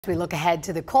We look ahead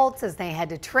to the Colts as they head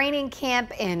to training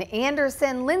camp in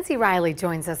Anderson. Lindsay Riley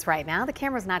joins us right now. The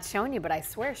camera's not showing you, but I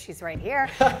swear she's right here.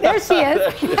 There she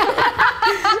is.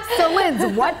 So,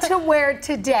 Lindsay, what to wear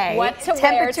today?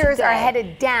 Temperatures are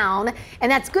headed down,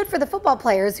 and that's good for the football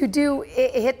players who do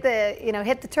hit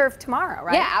the turf tomorrow,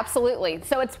 right? Yeah, absolutely.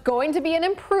 So it's going to be an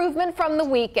improvement from the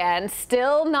weekend.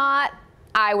 Still not,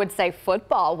 I would say,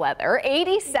 football weather.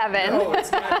 87. No,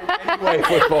 it's not anyway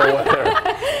football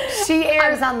weather. She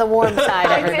errs on the warm side,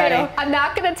 everybody. I'm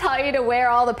not going to tell you to wear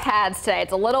all the pads today.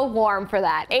 It's a little warm for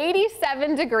that.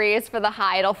 87 degrees for the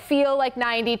high. It'll feel like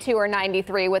 92 or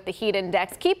 93 with the heat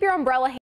index. Keep your umbrella